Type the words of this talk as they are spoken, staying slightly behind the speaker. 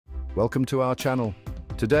Welcome to our channel.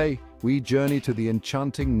 Today, we journey to the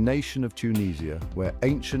enchanting nation of Tunisia, where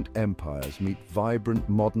ancient empires meet vibrant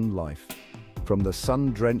modern life. From the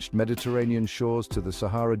sun-drenched Mediterranean shores to the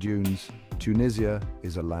Sahara dunes, Tunisia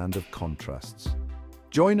is a land of contrasts.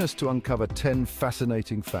 Join us to uncover 10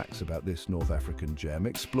 fascinating facts about this North African gem,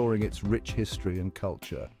 exploring its rich history and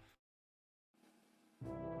culture.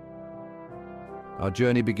 Our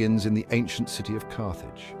journey begins in the ancient city of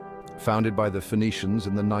Carthage. Founded by the Phoenicians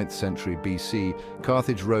in the 9th century BC,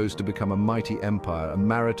 Carthage rose to become a mighty empire, a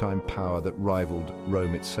maritime power that rivaled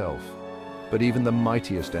Rome itself. But even the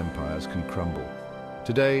mightiest empires can crumble.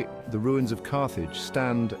 Today, the ruins of Carthage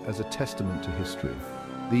stand as a testament to history.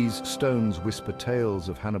 These stones whisper tales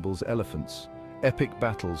of Hannibal's elephants, epic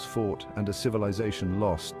battles fought, and a civilization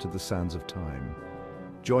lost to the sands of time.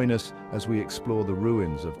 Join us as we explore the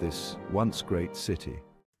ruins of this once great city.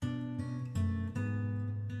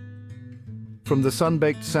 From the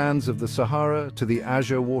sun-baked sands of the Sahara to the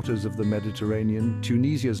azure waters of the Mediterranean,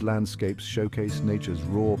 Tunisia's landscapes showcase nature's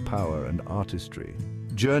raw power and artistry.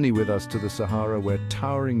 Journey with us to the Sahara, where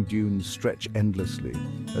towering dunes stretch endlessly,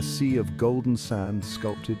 a sea of golden sand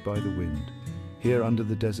sculpted by the wind. Here under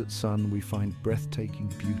the desert sun, we find breathtaking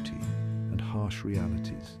beauty and harsh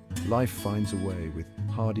realities. Life finds a way with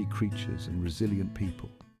hardy creatures and resilient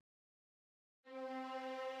people.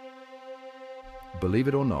 Believe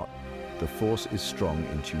it or not, the force is strong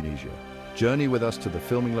in Tunisia. Journey with us to the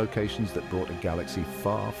filming locations that brought a galaxy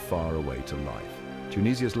far, far away to life.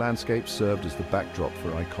 Tunisia's landscapes served as the backdrop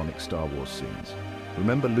for iconic Star Wars scenes.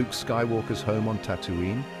 Remember Luke Skywalker's home on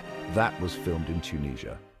Tatooine? That was filmed in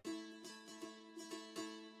Tunisia.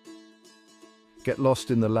 Get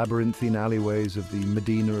lost in the labyrinthine alleyways of the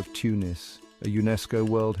Medina of Tunis, a UNESCO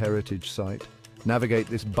World Heritage Site. Navigate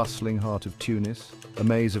this bustling heart of Tunis, a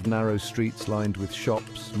maze of narrow streets lined with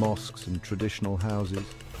shops, mosques, and traditional houses.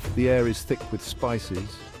 The air is thick with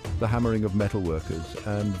spices, the hammering of metalworkers,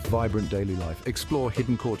 and vibrant daily life. Explore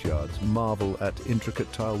hidden courtyards, marvel at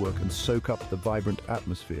intricate tilework, and soak up the vibrant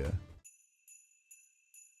atmosphere.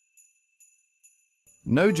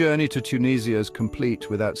 No journey to Tunisia is complete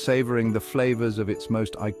without savoring the flavors of its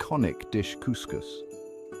most iconic dish, couscous.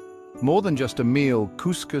 More than just a meal,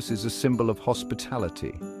 couscous is a symbol of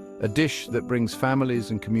hospitality, a dish that brings families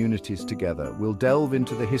and communities together. We'll delve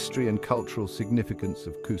into the history and cultural significance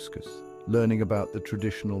of couscous, learning about the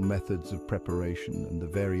traditional methods of preparation and the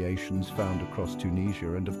variations found across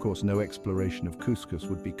Tunisia, and of course, no exploration of couscous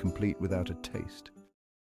would be complete without a taste.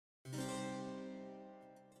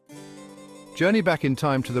 Journey back in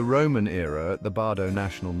time to the Roman era at the Bardo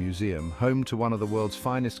National Museum, home to one of the world's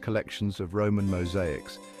finest collections of Roman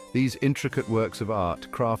mosaics. These intricate works of art,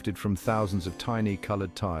 crafted from thousands of tiny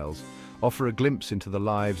colored tiles, offer a glimpse into the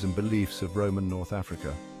lives and beliefs of Roman North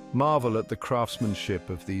Africa. Marvel at the craftsmanship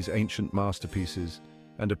of these ancient masterpieces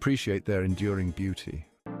and appreciate their enduring beauty.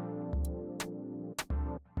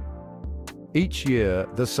 Each year,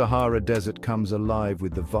 the Sahara Desert comes alive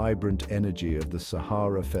with the vibrant energy of the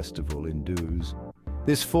Sahara Festival in Douz.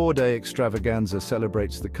 This 4-day extravaganza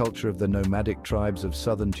celebrates the culture of the nomadic tribes of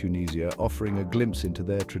southern Tunisia, offering a glimpse into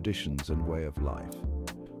their traditions and way of life.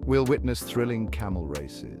 We'll witness thrilling camel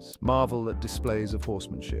races, marvel at displays of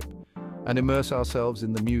horsemanship, and immerse ourselves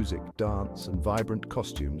in the music, dance, and vibrant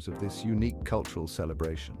costumes of this unique cultural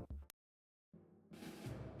celebration.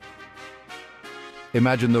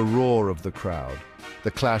 Imagine the roar of the crowd, the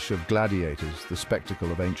clash of gladiators, the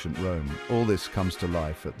spectacle of ancient Rome. All this comes to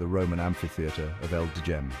life at the Roman amphitheatre of El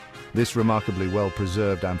Djem. This remarkably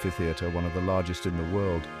well-preserved amphitheatre, one of the largest in the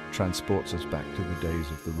world, transports us back to the days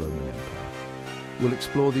of the Roman Empire. We'll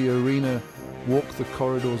explore the arena, walk the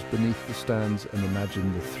corridors beneath the stands, and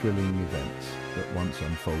imagine the thrilling events that once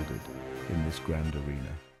unfolded in this grand arena.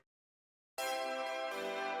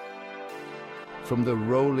 From the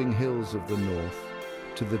rolling hills of the north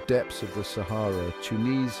to the depths of the Sahara,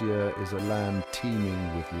 Tunisia is a land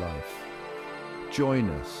teeming with life. Join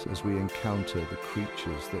us as we encounter the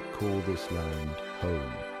creatures that call this land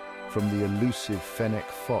home, from the elusive fennec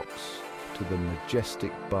fox to the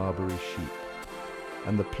majestic Barbary sheep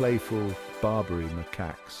and the playful Barbary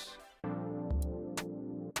macaques.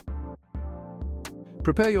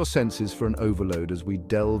 Prepare your senses for an overload as we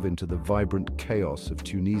delve into the vibrant chaos of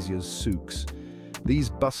Tunisia's souks.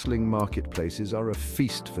 These bustling marketplaces are a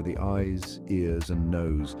feast for the eyes, ears, and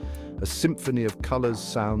nose, a symphony of colors,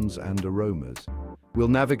 sounds, and aromas. We'll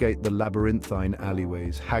navigate the labyrinthine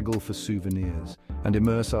alleyways, haggle for souvenirs, and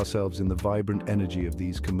immerse ourselves in the vibrant energy of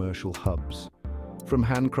these commercial hubs. From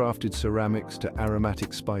handcrafted ceramics to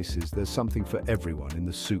aromatic spices, there's something for everyone in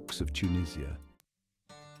the souks of Tunisia.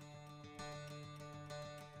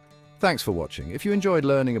 Thanks for watching. If you enjoyed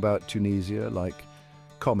learning about Tunisia, like,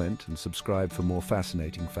 comment and subscribe for more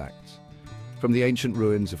fascinating facts. From the ancient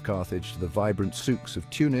ruins of Carthage to the vibrant souks of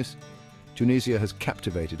Tunis, Tunisia has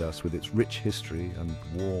captivated us with its rich history and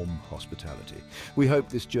warm hospitality. We hope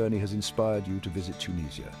this journey has inspired you to visit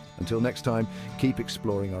Tunisia. Until next time, keep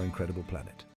exploring our incredible planet.